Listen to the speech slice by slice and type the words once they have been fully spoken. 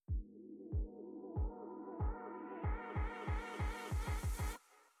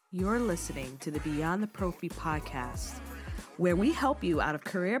You're listening to the Beyond the Prophy podcast, where we help you out of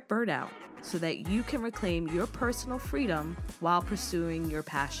career burnout so that you can reclaim your personal freedom while pursuing your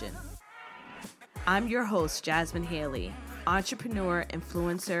passion. I'm your host, Jasmine Haley, entrepreneur,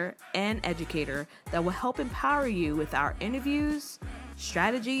 influencer, and educator that will help empower you with our interviews,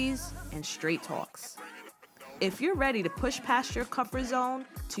 strategies, and straight talks. If you're ready to push past your comfort zone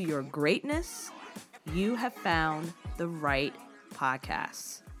to your greatness, you have found the right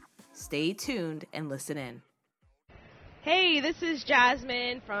podcast. Stay tuned and listen in. Hey, this is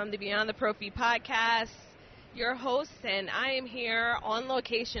Jasmine from the Beyond the Prophy podcast, your host, and I am here on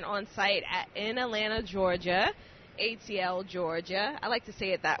location on site in Atlanta, Georgia, ATL, Georgia. I like to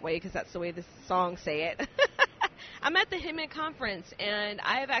say it that way because that's the way the songs say it. I'm at the HIMMIT conference, and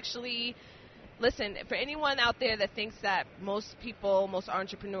I have actually, listen, for anyone out there that thinks that most people, most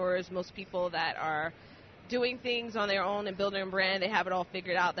entrepreneurs, most people that are doing things on their own and building a brand, they have it all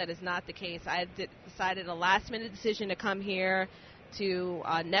figured out, that is not the case. I decided a last-minute decision to come here to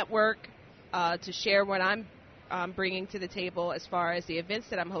network, to share what I'm bringing to the table as far as the events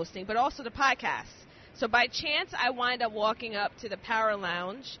that I'm hosting, but also the podcast. So by chance, I wind up walking up to the Power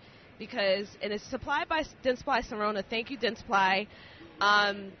Lounge because, and it's supplied by Dentsply Sirona. Thank you, Dentsply.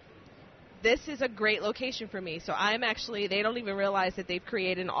 This is a great location for me. So I'm actually, they don't even realize that they've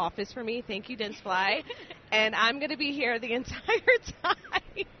created an office for me. Thank you, Dentsply. And I'm going to be here the entire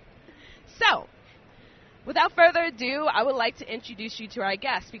time. So, without further ado, I would like to introduce you to our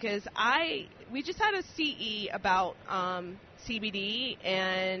guest because we just had a CE about CBD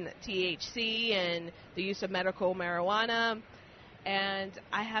and THC and the use of medical marijuana. And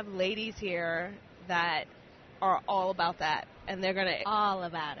I have ladies here that are all about that, and they're gonna all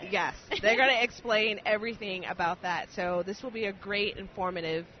about it. Yes, they're gonna explain everything about that. So this will be a great,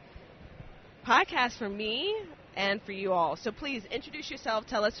 informative podcast for me and for you all. So please introduce yourself.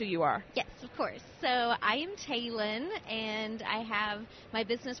 Tell us who you are. Yes, of course. So I am Taylin, and I have my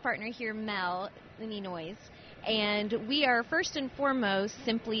business partner here, Melanie Noyes, and we are first and foremost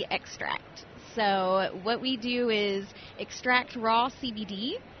Simply Extract. So what we do is extract raw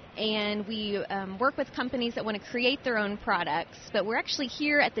CBD. And we work with companies that want to create their own products. But we're actually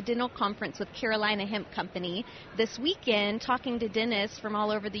here at the dental conference with Carolina Hemp Company this weekend talking to dentists from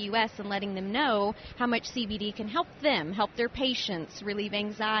all over the U.S. and letting them know how much CBD can help them, help their patients, relieve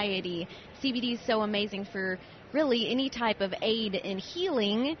anxiety. CBD is so amazing for really any type of aid in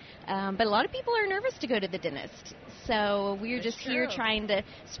healing, but a lot of people are nervous to go to the dentist. So we're just here trying to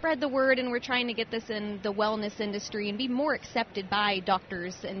spread the word, and we're trying to get this in the wellness industry and be more accepted by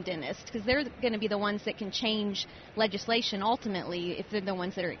doctors and dentists, because they're going to be the ones that can change legislation ultimately if they're the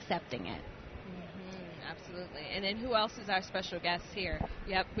ones that are accepting it. Absolutely. And then who else is our special guest here?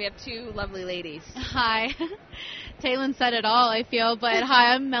 Yep, we have two lovely ladies. Hi. Taylin said it all, I feel, but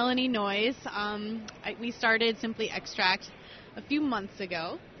hi, I'm Melanie Noyes. We started Simply Extract a few months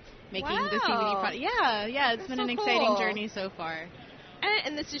ago, making the CBD product. Yeah, it's been an exciting journey so far.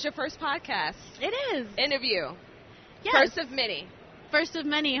 And this is your first podcast. It is. Interview. Yes. First of many. First of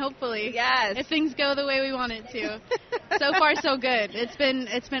many, hopefully. Yes. If things go the way we want it to. So far, so good. It's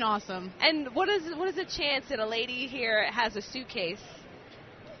been awesome. And what is a chance that a lady here has a suitcase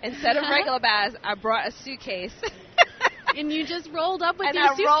instead of regular bags? I brought a suitcase. And you just rolled up with and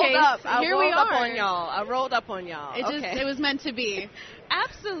your suitcase. I Here rolled we up are. on y'all. I rolled up on y'all. It was meant to be.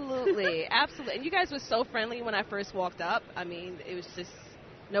 Absolutely, absolutely. And you guys were so friendly when I first walked up. I mean, it was just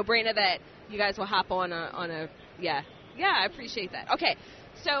no-brainer that you guys will hop on a Yeah, I appreciate that. Okay,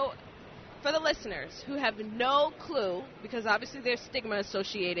 so for the listeners who have no clue, because obviously there's stigma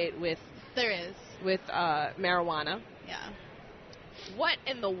associated with marijuana. Yeah. What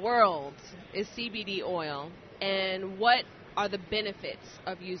in the world is CBD oil, and what are the benefits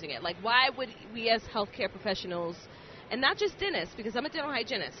of using it? Like, why would we as healthcare professionals, and not just dentists, because I'm a dental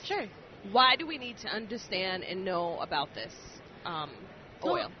hygienist. Sure. Why do we need to understand and know about this oil?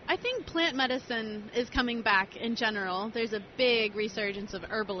 Well, I think plant medicine is coming back in general. There's a big resurgence of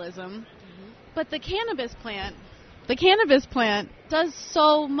herbalism. But the cannabis plant does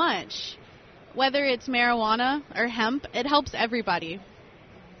so much. Whether it's marijuana or hemp, it helps everybody.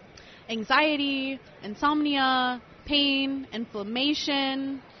 Anxiety, insomnia, pain,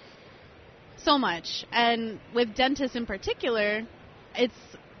 inflammation, so much. And with dentists in particular, it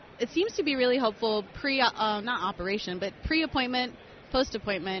seems to be really helpful pre-appointment,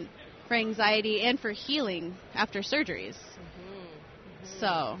 post-appointment for anxiety and for healing after surgeries.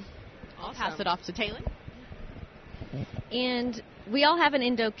 So I'll pass it off to Taylor. And we all have an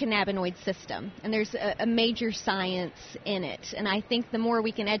endocannabinoid system, and there's a major science in it. And I think the more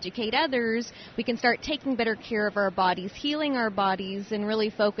we can educate others, we can start taking better care of our bodies, healing our bodies, and really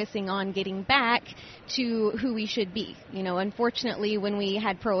focusing on getting back to who we should be. You know, unfortunately, when we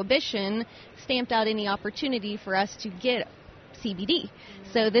had prohibition, stamped out any opportunity for us to get CBD.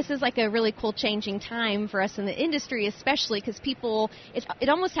 So this is like a really cool changing time for us in the industry, especially because people, it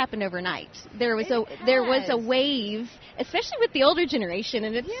almost happened overnight. There was a wave, especially with the older generation,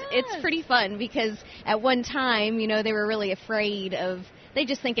 and it's pretty fun because at one time, you know, they were really afraid of, they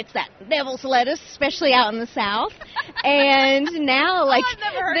just think it's that devil's lettuce, especially out in the South. And now, like, I've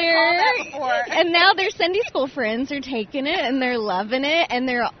never heard that before. And now their Sunday school friends are taking it and they're loving it, and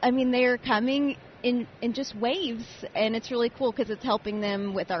they're coming in just waves, and it's really cool because it's helping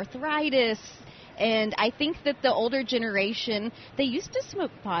them with arthritis. And I think that the older generation, they used to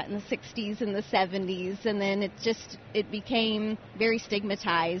smoke pot in the 60s and the 70s, and then it became very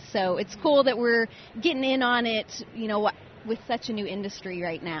stigmatized. So it's cool that we're getting in on it, you know, with such a new industry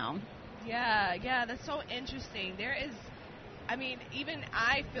right now. Yeah, that's so interesting. Even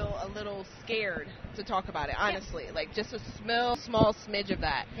I feel a little scared to talk about it, honestly. Yeah. Like, just a small smidge of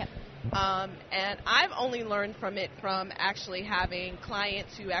that. Yep. And I've only learned from it from actually having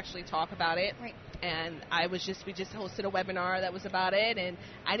clients who actually talk about it. Right. And we just hosted a webinar that was about it, and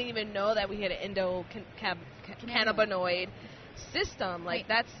I didn't even know that we had an endocannabinoid system. Like,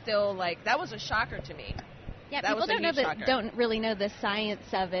 that's still, like, that was a shocker to me. Yeah, people don't really know the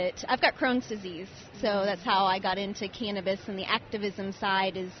science of it. I've got Crohn's disease, so that's how I got into cannabis, and the activism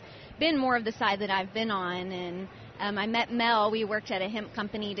side has been more of the side that I've been on. And I met Mel. We worked at a hemp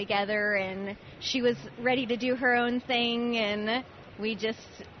company together, and she was ready to do her own thing, and we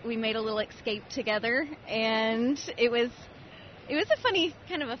made a little escape together, and it was a funny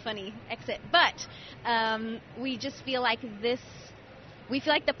exit. But we just feel like we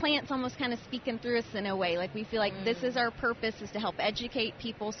feel like the plant's almost kind of speaking through us in a way. Like, we feel like this is our purpose, is to help educate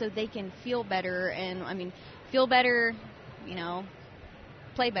people so they can feel better. And, feel better, you know,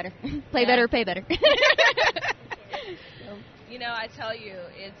 play better. Play better, pay better. You know, I tell you,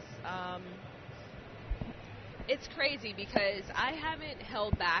 it's crazy because I haven't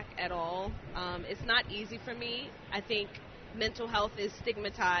held back at all. It's not easy for me. I think mental health is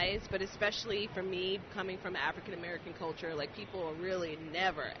stigmatized, but especially for me, coming from African American culture, like, people are really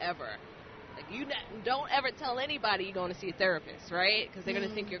never, ever, like, you don't ever tell anybody you're going to see a therapist, right? Because they're going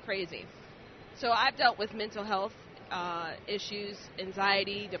to think you're crazy. So I've dealt with mental health issues,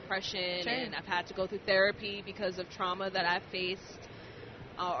 anxiety, depression, Sure. and I've had to go through therapy because of trauma that I've faced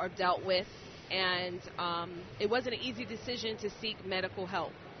or dealt with, and it wasn't an easy decision to seek medical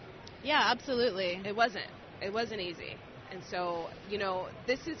help. Yeah, absolutely. It wasn't easy. And so, you know,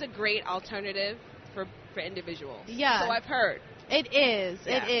 this is a great alternative for individuals. Yeah. So I've heard. It is.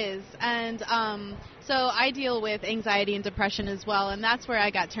 Yeah. It is. And so I deal with anxiety and depression as well, and that's where I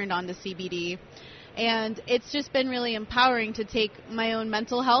got turned on to CBD. And it's just been really empowering to take my own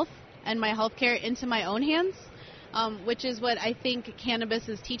mental health and my health care into my own hands, which is what I think cannabis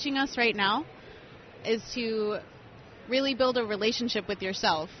is teaching us right now, is to really build a relationship with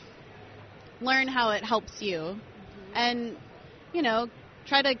yourself, learn how it helps you, and, you know,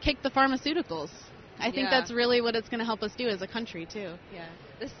 try to kick the pharmaceuticals. I think that's really what it's going to help us do as a country, too. Yeah.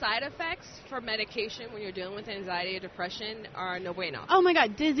 The side effects for medication when you're dealing with anxiety or depression are no bueno. Oh, my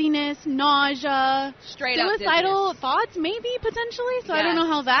God. Dizziness, nausea. Straight up suicidal thoughts, maybe, potentially. So I don't know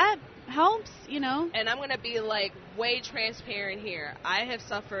how that helps, you know. And I'm going to be, like, way transparent here. I have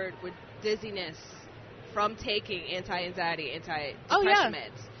suffered with dizziness from taking anti-anxiety, anti-depression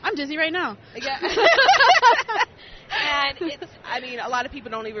meds. I'm dizzy right now. Yeah. And a lot of people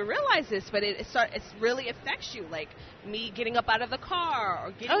don't even realize this, but it really affects you. Like, me getting up out of the car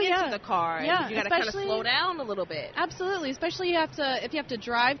or getting into the car. And you got to kind of slow down a little bit. Absolutely. Especially if you have to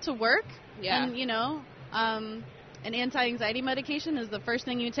drive to work. Yeah. And, you know, an anti-anxiety medication is the first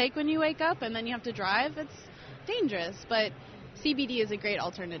thing you take when you wake up, and then you have to drive. It's dangerous, but CBD is a great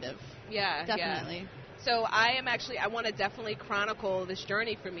alternative. Yeah. Definitely. Yeah. So I want to definitely chronicle this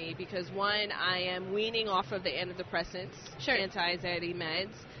journey for me because, one, I am weaning off of the antidepressants, anti-anxiety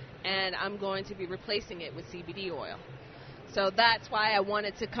meds, and I'm going to be replacing it with CBD oil. So that's why I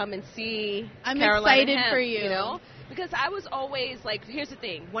wanted to come and see Carolina excited Hemp, for you. You know? Because I was always, like, here's the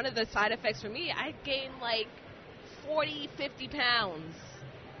thing. One of the side effects for me, I gained, like, 40, 50 pounds.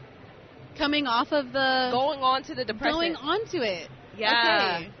 Coming off of going on to the depressant. Going on to it.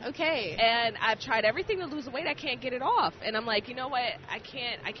 Yeah. Okay. And I've tried everything to lose weight. I can't get it off. And I'm like, you know what? I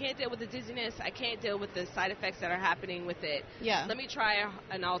can't deal with the dizziness. I can't deal with the side effects that are happening with it. Yeah. Let me try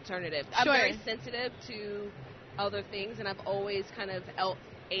an alternative. Sure. I'm very sensitive to other things, and I've always kind of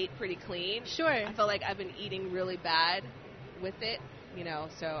ate pretty clean. Sure. I feel like I've been eating really bad with it, you know,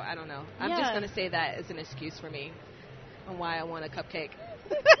 so I don't know. I'm just going to say that as an excuse for me on why I want a cupcake.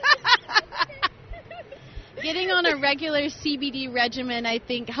 Getting on a regular CBD regimen, I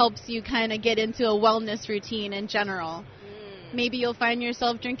think, helps you kind of get into a wellness routine in general. Maybe you'll find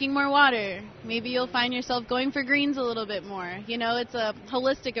yourself drinking more water. Maybe you'll find yourself going for greens a little bit more. You know, it's a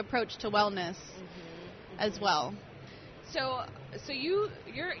holistic approach to wellness as well. So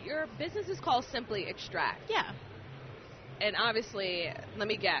your business is called Simply Extract. Yeah. And obviously, let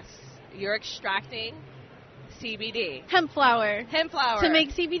me guess, you're extracting CBD. Hemp flower. Hemp flower. To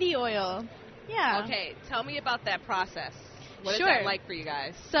make CBD oil. Yeah. Okay, tell me about that process. What Sure. is that like for you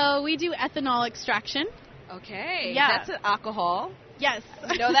guys? So we do ethanol extraction. Okay. Yeah. That's an alcohol. Yes.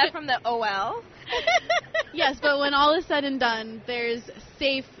 You know that from the OL? Yes, but when all is said and done, there's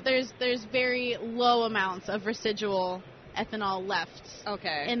very low amounts of residual ethanol left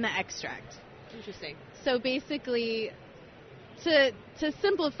in the extract. Interesting. So basically, to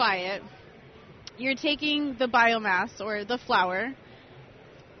simplify it, you're taking the biomass or the flour,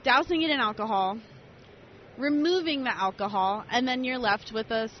 dousing it in alcohol, removing the alcohol, and then you're left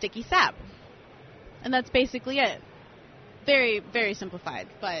with a sticky sap. And that's basically it. Very, very simplified.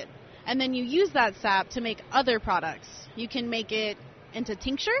 And then you use that sap to make other products. You can make it into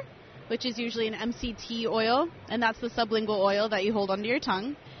tincture, which is usually an MCT oil, and that's the sublingual oil that you hold under your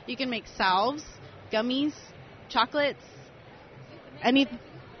tongue. You can make salves, gummies, chocolates,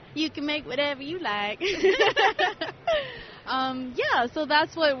 you can make whatever you like. So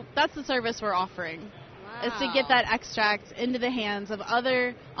that's the service we're offering. Is to get that extract into the hands of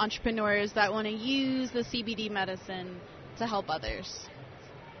other entrepreneurs that want to use the CBD medicine to help others.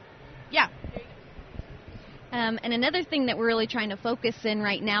 Yeah. And another thing that we're really trying to focus in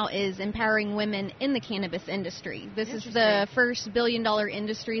right now is empowering women in the cannabis industry. This is the first billion-dollar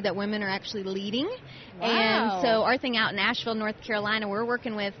industry that women are actually leading. Wow. And so our thing out in Asheville, North Carolina, we're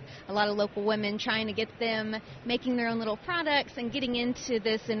working with a lot of local women, trying to get them making their own little products and getting into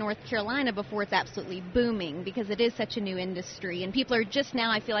this in North Carolina before it's absolutely booming, because it is such a new industry. And people are just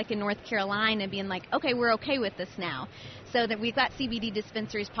now, I feel like, in North Carolina being like, okay, we're okay with this now. So that we've got CBD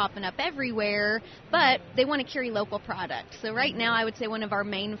dispensaries popping up everywhere, but they want to carry local products. So right now I would say one of our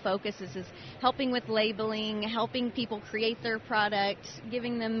main focuses is helping with labeling, helping people create their product,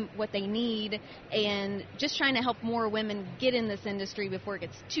 giving them what they need, and just trying to help more women get in this industry before it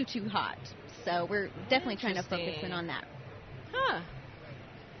gets too hot. So we're definitely trying to focus in on that. Huh.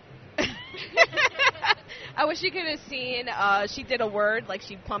 I wish you could have seen, she did a word, like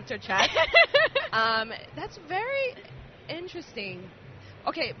she pumped her chest. That's very interesting.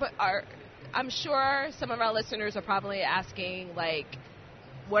 Okay, but I'm sure some of our listeners are probably asking, like,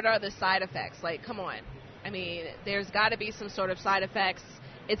 what are the side effects? Like, come on. I mean, there's got to be some sort of side effects.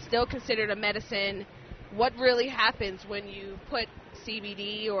 It's still considered a medicine. What really happens when you put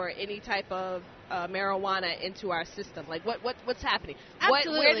CBD or any type of marijuana into our system? Like, what's happening?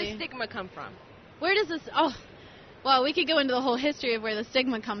 Absolutely. Where does stigma come from? Where does this... Oh, well, we could go into the whole history of where the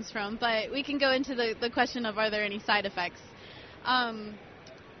stigma comes from, but we can go into the question of, are there any side effects?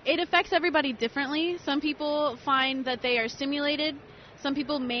 It affects everybody differently. Some people find that they are stimulated. Some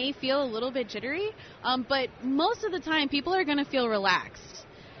people may feel a little bit jittery, but most of the time people are going to feel relaxed.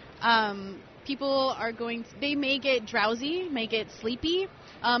 They may get drowsy, may get sleepy.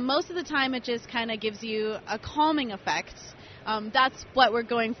 Most of the time it just kind of gives you a calming effect. That's what we're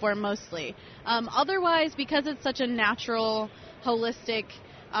going for mostly. Otherwise, because it's such a natural, holistic,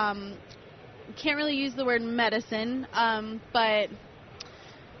 can't really use the word medicine, but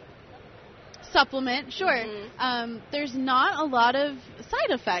supplement, sure. Mm-hmm. There's not a lot of side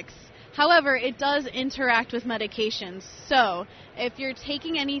effects. However, it does interact with medications. So if you're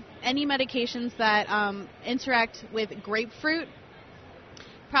taking any medications that interact with grapefruit,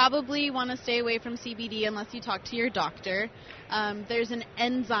 probably want to stay away from CBD unless you talk to your doctor. There's an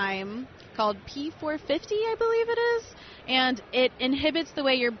enzyme called P450, I believe it is, and it inhibits the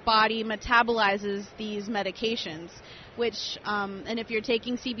way your body metabolizes these medications, which, and if you're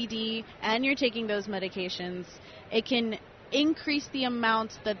taking CBD and you're taking those medications, it can increase the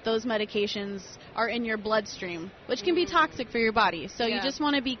amount that those medications are in your bloodstream, which can be toxic for your body. So you just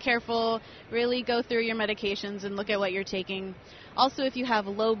want to be careful, really go through your medications and look at what you're taking. Also, if you have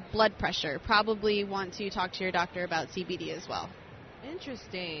low blood pressure, probably want to talk to your doctor about CBD as well.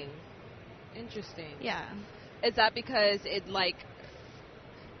 Interesting. Yeah. Is that because it, like,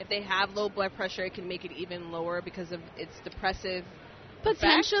 if they have low blood pressure, it can make it even lower because of its depressive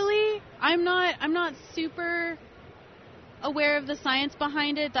Potentially. Effects? I'm not super aware of the science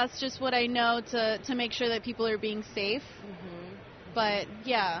behind it. That's just what I know to make sure that people are being safe. But,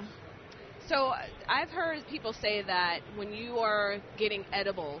 yeah. So I've heard people say that when you are getting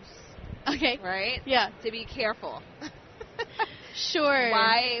edibles, Okay. right? Yeah. To be careful. Sure.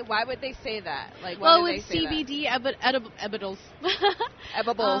 Why would they say that? Like, why Well, do with they say CBD, edibles. Edibles.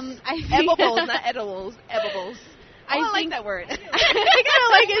 I think Edibles, not edibles. Edibles. I like think that word. I kind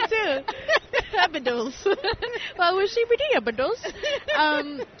of like it too. Edibles. Well, with CBD edibles,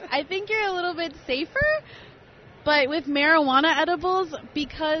 I think you're a little bit safer. But with marijuana edibles,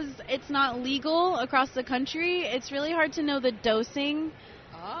 because it's not legal across the country, it's really hard to know the dosing.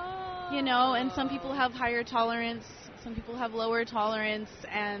 Oh. You know, and some people have higher tolerance, some people have lower tolerance,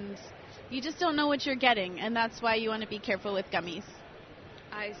 and you just don't know what you're getting, and that's why you want to be careful with gummies.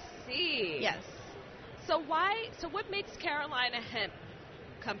 I see. Yes. So what makes Carolina Hemp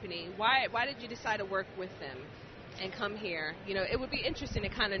Company, why did you decide to work with them and come here? You know, it would be interesting to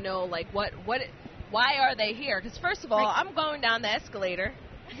kind of know, like, why are they here? Because first of all, I'm going down the escalator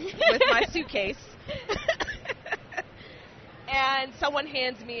with my suitcase. And someone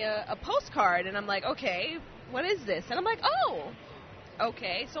hands me a postcard, and I'm like, okay, what is this? And I'm like, oh,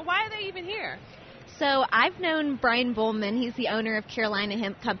 okay, so why are they even here? So I've known Brian Bullman. He's the owner of Carolina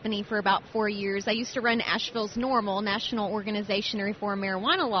Hemp Company for about 4 years. I used to run Asheville's NORML, National Organization to Reform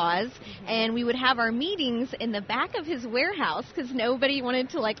Marijuana Laws, and we would have our meetings in the back of his warehouse because nobody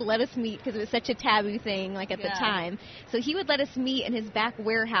wanted to let us meet because it was such a taboo thing at the time. So he would let us meet in his back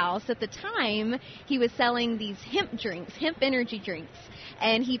warehouse. At the time, he was selling these hemp drinks, hemp energy drinks.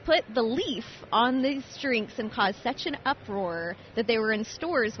 And he put the leaf on these drinks and caused such an uproar that they were in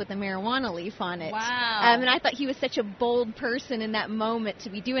stores with a marijuana leaf on it. Wow. And I thought he was such a bold person in that moment to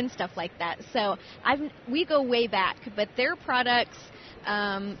be doing stuff like that. So we go way back, but their products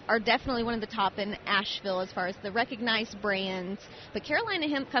are definitely one of the top in Asheville as far as the recognized brands. But Carolina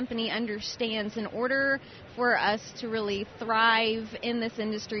Hemp Company understands in order for us to really thrive in this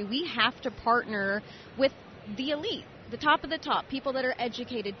industry, we have to partner with the elite. The top of the top, people that are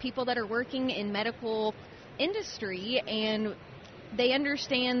educated, people that are working in medical industry, and they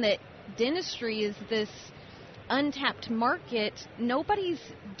understand that dentistry is this untapped market. Nobody's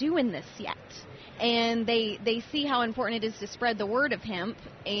doing this yet. And they see how important it is to spread the word of hemp,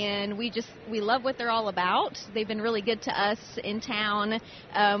 and we love what they're all about. They've been really good to us in town.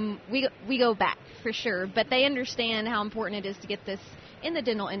 We go back for sure, but they understand how important it is to get this in the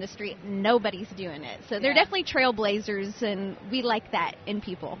dental industry. Nobody's doing it. So they're definitely trailblazers, and we like that in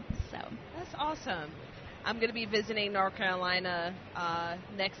people. So that's awesome. I'm going to be visiting North Carolina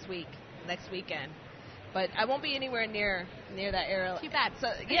next weekend. But I won't be anywhere near that area. Too bad.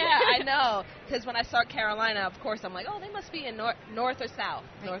 So yeah, I know. Because when I saw Carolina, of course, I'm like, oh, they must be in north or south.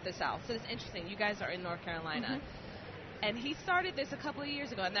 Right. North or south. So it's interesting. You guys are in North Carolina. Mm-hmm. And he started this a couple of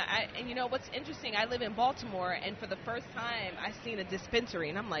years ago. And you know what's interesting? I live in Baltimore, and for the first time, I seen a dispensary,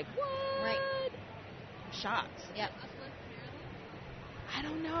 and I'm like, what? Right. I'm shocked. Yep. I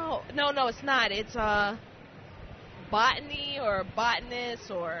don't know. No, it's not. It's botany or botanist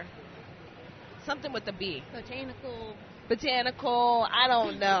or something with the B. Botanical. I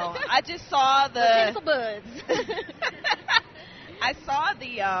don't know. I just saw the botanical buds. I saw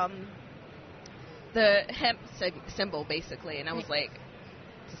the hemp symbol basically, and I was like,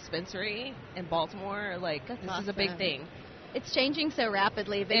 dispensary in Baltimore, like that's this awesome. Is a big thing. It's changing so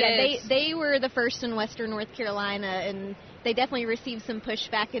rapidly. But they were the first in Western North Carolina, and they definitely received some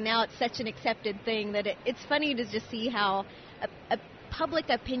pushback, and now it's such an accepted thing that it's funny to just see how a public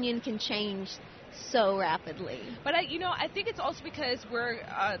opinion can change so rapidly. But I think it's also because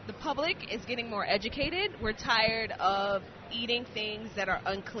the public is getting more educated. We're tired of eating things that are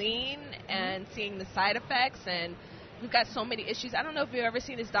unclean and seeing the side effects, and we've got so many issues. I don't know if you've ever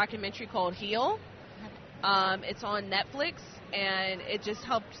seen this documentary called Heal. It's on Netflix, and it just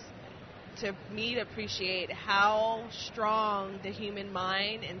helps me to appreciate how strong the human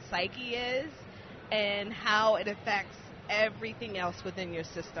mind and psyche is and how it affects everything else within your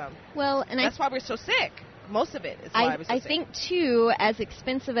system. Well, and that's why we're so sick. Most of it is why we're so sick. I think, too, as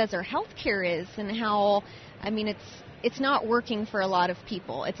expensive as our health care is and how, it's not working for a lot of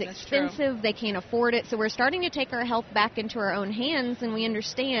people. It's expensive. True. They can't afford it. So we're starting to take our health back into our own hands, and we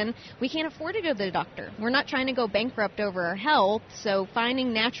understand we can't afford to go to the doctor. We're not trying to go bankrupt over our health. So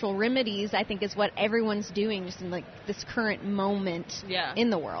finding natural remedies, I think, is what everyone's doing just in this current moment in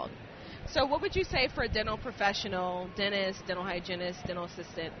the world. So what would you say for a dental professional, dentist, dental hygienist, dental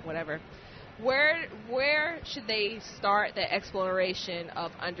assistant, whatever? Where should they start the exploration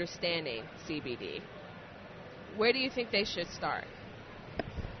of understanding CBD? Where do you think they should start?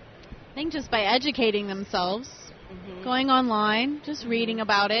 I think just by educating themselves. going online, just reading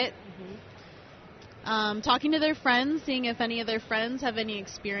about it, talking to their friends, seeing if any of their friends have any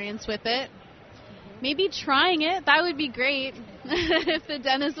experience with it. Maybe trying it. That would be great if the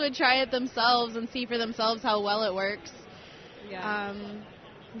dentists would try it themselves and see for themselves how well it works. Yeah.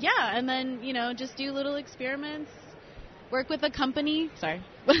 And then, just do little experiments. Work with a company.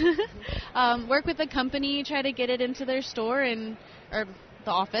 Work with a company, try to get it into their store or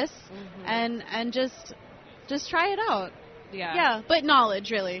the office, and just try it out. Yeah. Yeah, but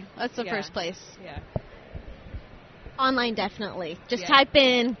knowledge, really. That's the first place. Yeah. Online, definitely. Just type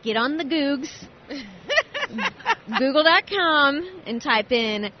in, get on the Googs, Google.com, and type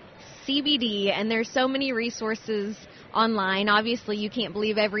in CBD, and there's so many resources online. Obviously, you can't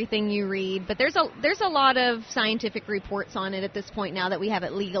believe everything you read, but there's a lot of scientific reports on it at this point now that we have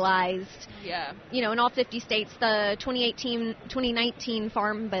it legalized. Yeah. In all 50 states, the 2019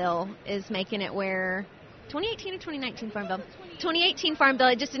 Farm Bill is making it where 2018 or 2019 Farm Bill? 2018 Farm Bill,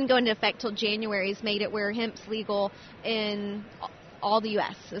 it just didn't go into effect till January, has made it where hemp's legal in all the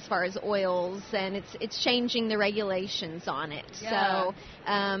U.S. as far as oils, and it's changing the regulations on it. Yeah. So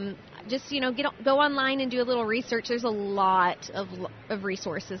just, go online and do a little research. There's a lot of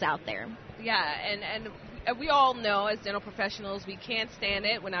resources out there. Yeah, and we all know as dental professionals we can't stand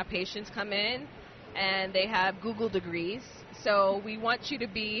it when our patients come in and they have Google degrees. So we want you to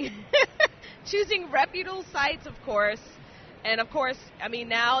be choosing reputable sites, of course. And, of course,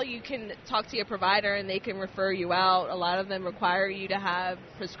 now you can talk to your provider and they can refer you out. A lot of them require you to have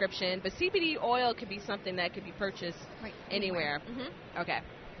prescription. But CBD oil could be something that could be purchased anywhere. Mm-hmm. Okay.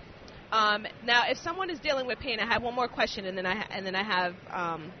 Now, if someone is dealing with pain, I have one more question, and then I have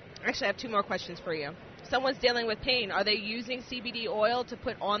actually I have two more questions for you. If someone's dealing with pain, are they using CBD oil to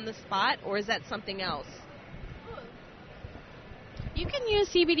put on the spot, or is that something else? You can use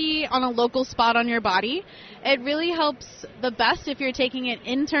CBD on a local spot on your body. It really helps the best if you're taking it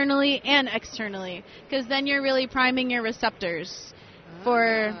internally and externally, because then you're really priming your receptors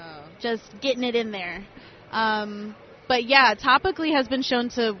for just getting it in there. But yeah, topically has been shown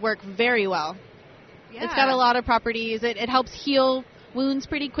to work very well. Yeah. It's got a lot of properties. It helps heal wounds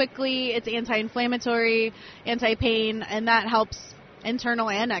pretty quickly. It's anti-inflammatory, anti-pain, and that helps internal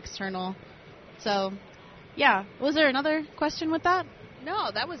and external. So, yeah. Was there another question with that? No,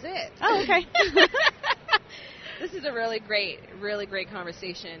 that was it. Oh, okay. This is a really great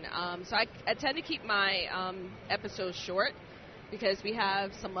conversation. So I tend to keep my episodes short, because we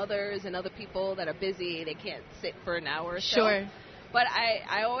have some mothers and other people that are busy. They can't sit for an hour or so. Sure. But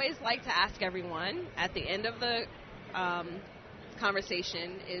I always like to ask everyone at the end of the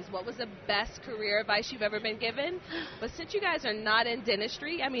conversation is, what was the best career advice you've ever been given? But since you guys are not in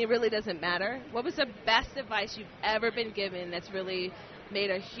dentistry, it really doesn't matter. What was the best advice you've ever been given that's really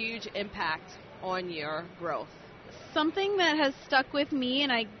made a huge impact on your growth? Something that has stuck with me,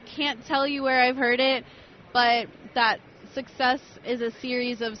 and I can't tell you where I've heard it, but that success is a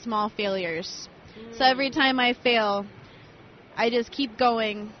series of small failures. So every time I fail, I just keep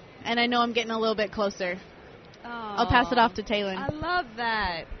going, and I know I'm getting a little bit closer. I'll pass it off to Taylor. I love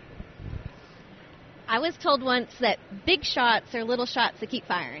that. I was told once that big shots are little shots that keep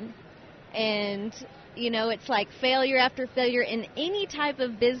firing. And, it's like failure after failure in any type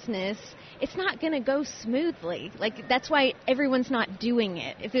of business. It's not going to go smoothly. That's why everyone's not doing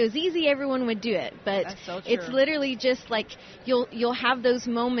it. If it was easy, everyone would do it. But that's so true. It's literally just like you'll have those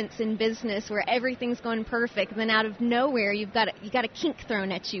moments in business where everything's going perfect, and then out of nowhere you got a kink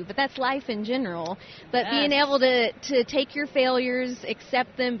thrown at you. But that's life in general. But being able to take your failures,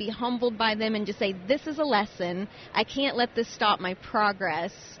 accept them, be humbled by them, and just say, this is a lesson. I can't let this stop my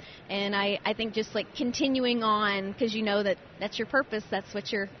progress. And I think just continuing on, because that's your purpose, that's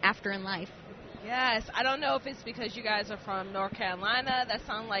what you're after in life. Yes, I don't know if it's because you guys are from North Carolina. That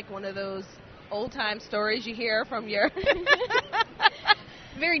sounds like one of those old-time stories you hear from your...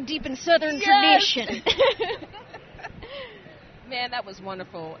 Very deep in Southern tradition. Man, that was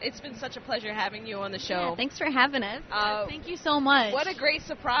wonderful. It's been such a pleasure having you on the show. Yeah, thanks for having us. Thank you so much. What a great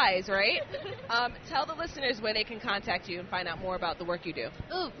surprise, right? Tell the listeners where they can contact you and find out more about the work you do.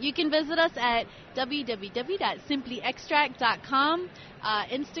 You can visit us at www.simplyextract.com,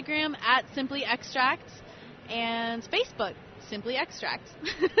 Instagram @simplyextract, and Facebook, Simply Extract.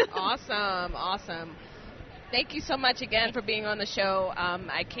 Awesome. Thank you so much again for being on the show.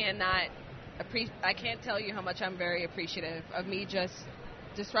 I can't tell you how much I'm very appreciative of me just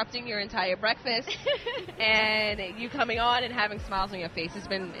disrupting your entire breakfast and you coming on and having smiles on your face.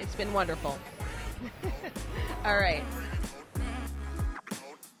 It's been wonderful. All right.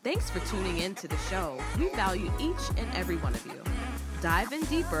 Thanks for tuning in to the show. We value each and every one of you. Dive in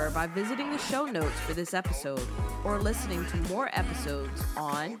deeper by visiting the show notes for this episode or listening to more episodes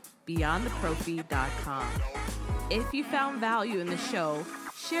on beyondtheprophy.com. If you found value in the show,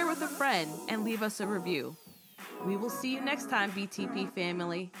 share with a friend and leave us a review. We will see you next time, BTP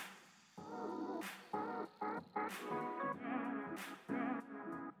family.